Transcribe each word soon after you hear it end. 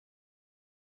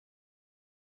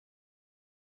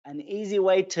An easy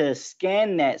way to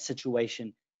scan that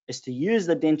situation is to use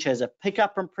the denture as a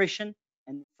pickup impression.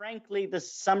 And frankly,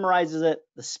 this summarizes it,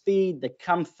 the speed, the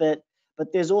comfort,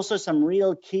 but there's also some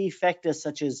real key factors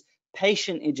such as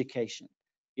patient education.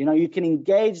 You can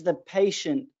engage the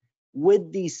patient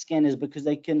with these scanners because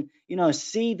they can,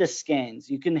 see the scans.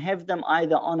 You can have them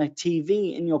either on a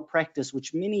TV in your practice,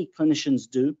 which many clinicians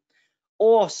do,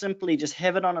 or simply just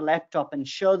have it on a laptop and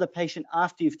show the patient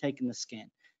after you've taken the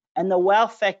scan. And the wow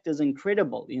factor is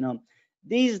incredible.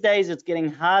 These days it's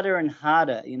getting harder and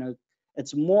harder.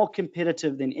 It's more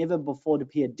competitive than ever before to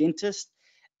be a dentist,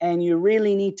 and you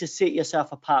really need to set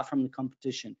yourself apart from the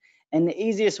competition. And the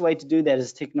easiest way to do that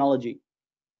is technology.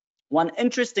 One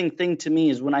interesting thing to me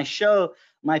is when I show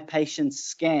my patients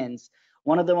scans,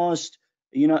 one of the most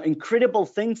incredible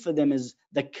thing for them is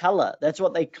the color. That's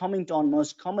what they comment on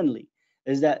most commonly,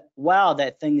 is that, wow,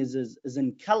 that thing is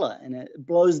in color, and it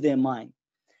blows their mind.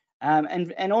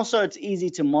 And also it's easy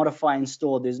to modify and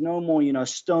store. There's no more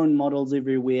stone models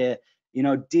everywhere,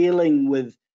 dealing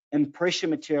with impression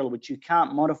material which you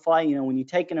can't modify. When you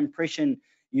take an impression,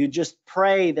 you just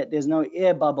pray that there's no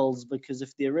air bubbles, because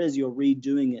if there is, you're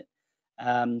redoing it.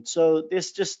 So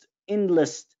there's just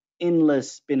endless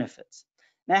benefits.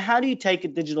 Now, how do you take a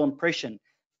digital impression?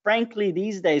 Frankly,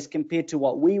 these days, compared to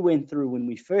what we went through when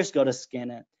we first got a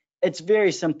scanner, it's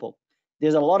very simple.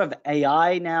 There's a lot of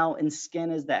AI now in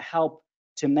scanners that help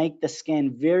to make the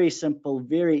scan very simple,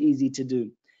 very easy to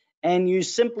do. And you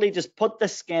simply just put the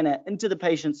scanner into the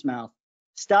patient's mouth,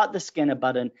 start the scanner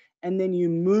button, and then you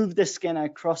move the scanner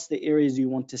across the areas you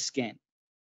want to scan.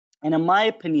 And in my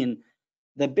opinion,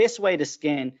 the best way to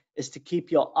scan is to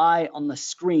keep your eye on the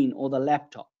screen or the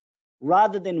laptop.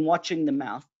 Rather than watching the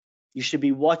mouth, you should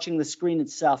be watching the screen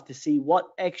itself to see what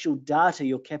actual data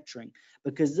you're capturing,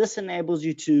 because this enables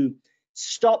you to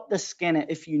stop the scanner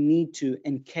if you need to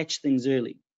and catch things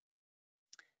early.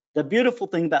 The beautiful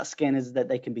thing about scanners is that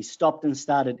they can be stopped and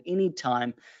started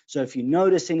anytime. So if you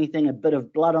notice anything, a bit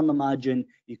of blood on the margin,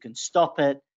 you can stop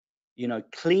it,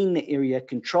 clean the area,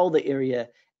 control the area,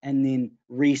 and then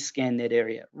rescan that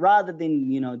area, rather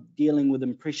than dealing with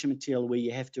impression material where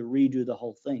you have to redo the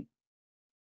whole thing.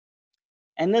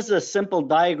 And this is a simple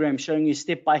diagram showing you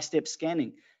step-by-step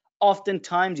scanning.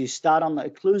 Oftentimes you start on the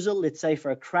occlusal. Let's say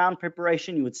for a crown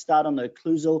preparation, you would start on the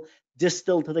occlusal,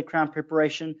 distal to the crown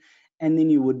preparation, and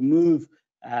then you would move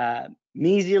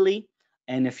mesially.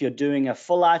 And if you're doing a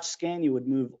full arch scan, you would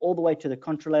move all the way to the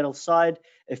contralateral side.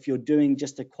 If you're doing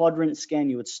just a quadrant scan,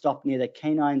 you would stop near the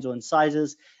canines or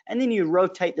incisors, and then you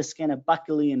rotate the scanner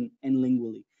buccally and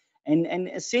lingually. And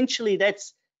essentially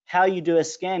that's how you do a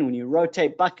scan. When you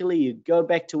rotate buccally, you go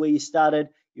back to where you started,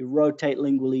 you rotate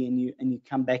lingually, and you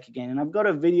come back again. And I've got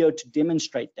a video to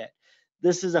demonstrate that.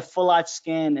 This is a full arch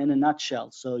scan in a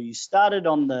nutshell. So you started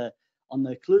on the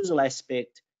occlusal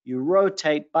aspect, you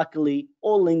rotate buccally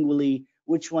or lingually.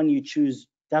 Which one you choose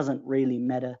doesn't really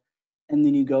matter, and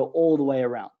then you go all the way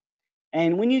around.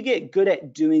 And when you get good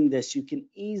at doing this, you can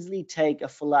easily take a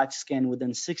full arch scan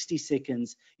within 60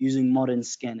 seconds using modern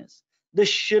scanners. This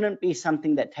shouldn't be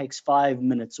something that takes 5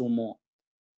 minutes or more.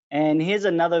 And here's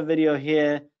another video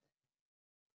here.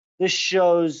 This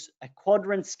shows a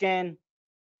quadrant scan,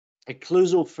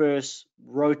 occlusal first,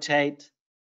 rotate,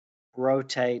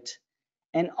 rotate.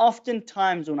 And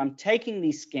oftentimes when I'm taking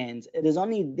these scans, it is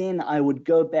only then I would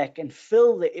go back and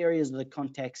fill the areas of the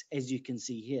contacts, as you can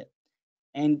see here.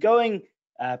 And going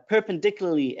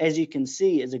perpendicularly, as you can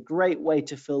see, is a great way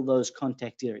to fill those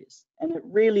contact areas. And it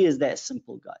really is that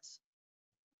simple, guys.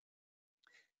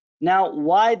 Now,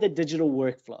 why the digital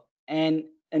workflow? And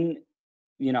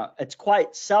it's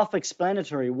quite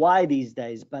self-explanatory why these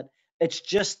days, but it's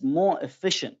just more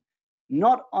efficient.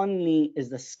 Not only is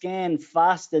the scan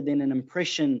faster than an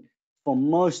impression for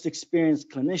most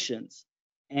experienced clinicians,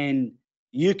 and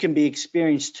you can be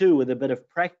experienced too with a bit of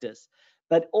practice,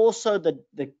 but also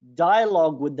the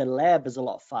dialogue with the lab is a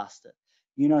lot faster.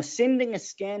 Sending a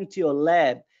scan to your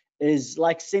lab is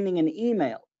like sending an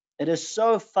email. It is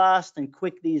so fast and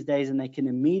quick these days, and they can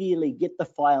immediately get the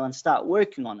file and start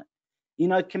working on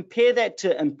it. Compare that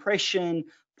to impression,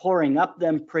 pouring up the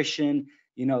impression,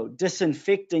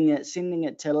 disinfecting it, sending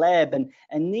it to lab.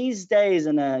 And these days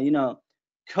in a,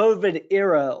 COVID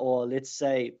era, or let's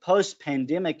say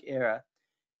post-pandemic era,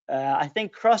 I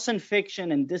think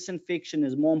cross-infection and disinfection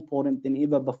is more important than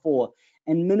ever before.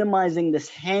 And minimizing this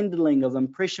handling of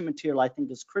impression material, I think,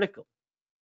 is critical.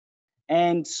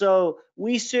 And so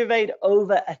we surveyed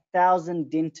over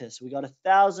 1,000 dentists. We got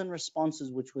 1,000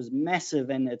 responses, which was massive.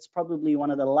 And it's probably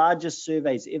one of the largest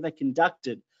surveys ever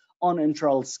conducted on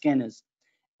intraoral scanners.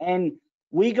 And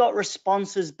we got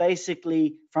responses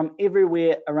basically from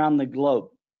everywhere around the globe.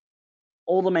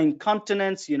 all the main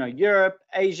continents, Europe,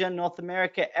 Asia, North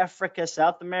America, Africa,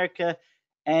 South America,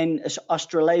 and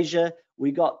Australasia.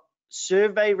 We got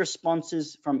survey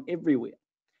responses from everywhere.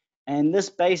 And this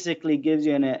basically gives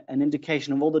you an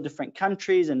indication of all the different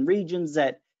countries and regions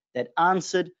that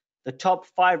answered. The top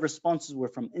 5 responses were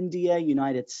from India,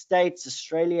 United States,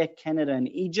 Australia, Canada, and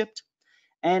Egypt.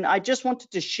 And I just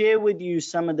wanted to share with you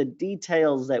some of the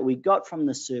details that we got from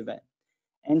the survey.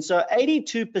 And so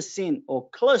 82%, or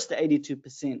close to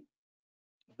 82%,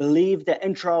 believe that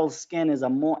intraoral scanners are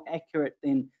more accurate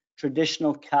than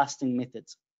traditional casting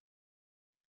methods.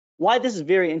 Why this is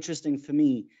very interesting for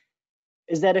me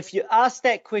is that if you asked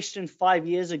that question 5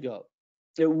 years ago,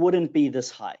 it wouldn't be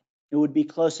this high. It would be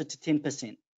closer to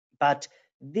 10%. But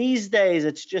these days,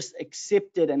 it's just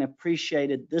accepted and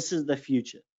appreciated. This is the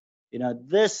future.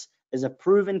 This is a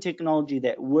proven technology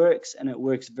that works, and it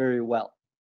works very well.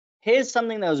 Here's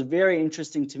something that was very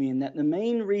interesting to me, and that the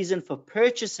main reason for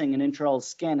purchasing an intraoral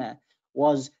scanner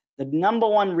was the number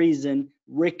one reason: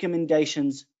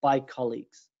 recommendations by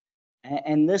colleagues.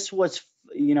 And this was,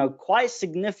 quite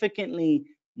significantly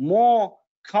more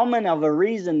common of a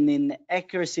reason than the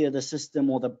accuracy of the system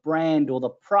or the brand or the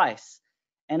price.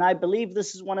 And I believe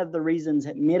this is one of the reasons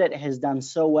that Medit has done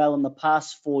so well in the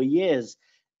past 4 years,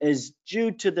 is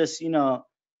due to this,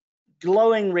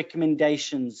 glowing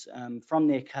recommendations from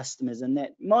their customers, and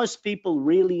that most people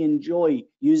really enjoy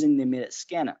using the Medit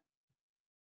scanner.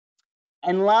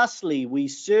 And lastly, we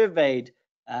surveyed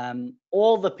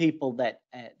all the people that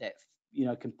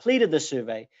completed the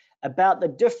survey about the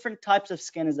different types of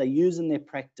scanners they use in their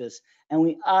practice, and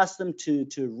we asked them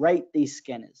to rate these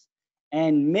scanners.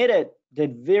 And Medit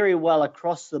did very well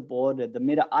across the board. The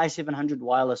Medit i700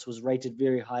 wireless was rated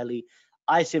very highly.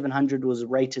 i700 was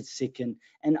rated second,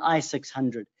 and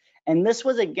i600. And this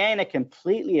was, again, a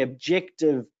completely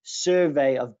objective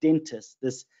survey of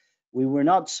dentists. We were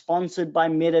not sponsored by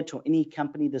Medit or any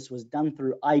company. This was done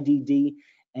through IDD.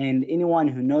 And anyone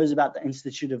who knows about the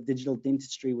Institute of Digital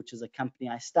Dentistry, which is a company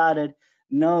I started,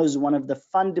 knows one of the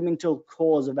fundamental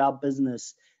cores of our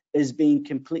business is being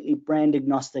completely brand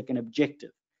agnostic and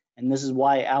objective. And this is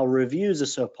why our reviews are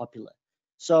so popular.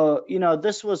 So,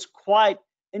 this was quite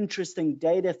interesting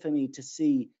data for me to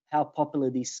see how popular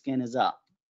these scanners are.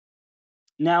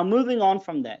 Now, moving on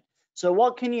from that. So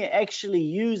what can you actually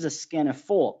use a scanner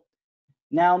for?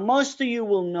 Now, most of you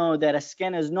will know that a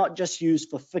scanner is not just used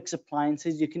for fixed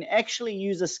appliances. You can actually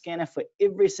use a scanner for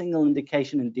every single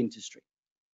indication in dentistry,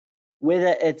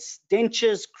 whether it's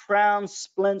dentures, crowns,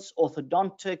 splints,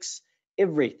 orthodontics,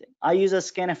 everything. I use a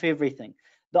scanner for everything.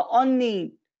 The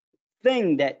only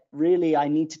thing that really I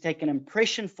need to take an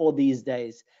impression for these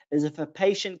days is if a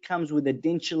patient comes with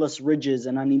edentulous ridges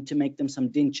and I need to make them some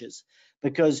dentures,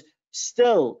 because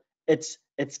still it's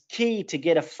key to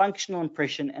get a functional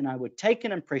impression, and I would take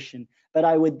an impression, but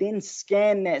I would then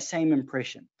scan that same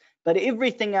impression. But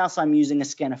everything else I'm using a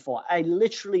scanner for. I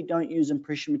literally don't use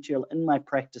impression material in my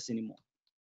practice anymore.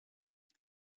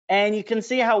 And you can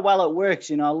see how well it works.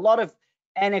 A lot of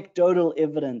anecdotal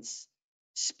evidence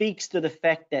speaks to the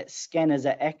fact that scanners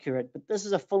are accurate, but this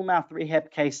is a full mouth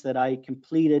rehab case that I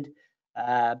completed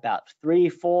about 3,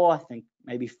 4, I think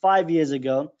maybe 5 years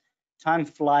ago. Time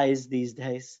flies these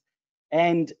days.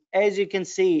 And as you can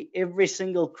see, every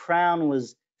single crown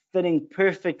was fitting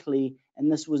perfectly,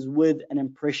 and this was with an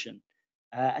impression,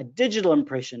 a digital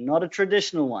impression, not a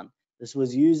traditional one. This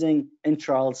was using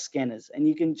intraoral scanners, and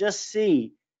you can just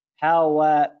see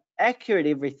how accurate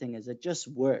everything is. It just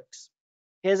works.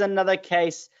 Here's another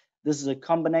case. This is a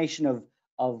combination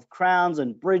of crowns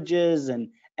and bridges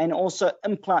and also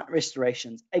implant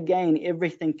restorations. Again,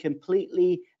 everything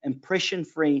completely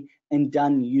impression-free and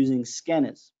done using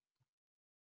scanners.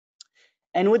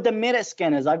 And with the Medit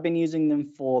scanners, I've been using them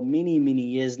for many, many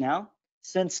years now,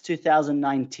 since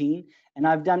 2019, and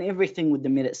I've done everything with the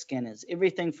Medit scanners,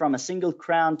 everything from a single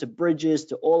crown to bridges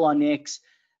to all on X.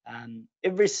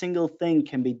 Every single thing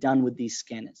can be done with these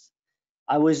scanners.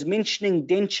 I was mentioning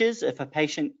dentures. If a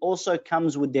patient also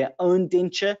comes with their own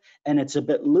denture and it's a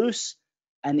bit loose,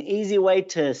 an easy way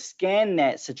to scan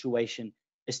that situation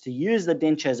is to use the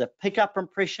denture as a pickup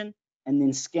impression and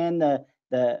then scan the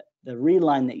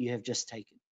reline that you have just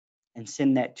taken and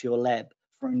send that to your lab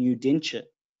for a new denture.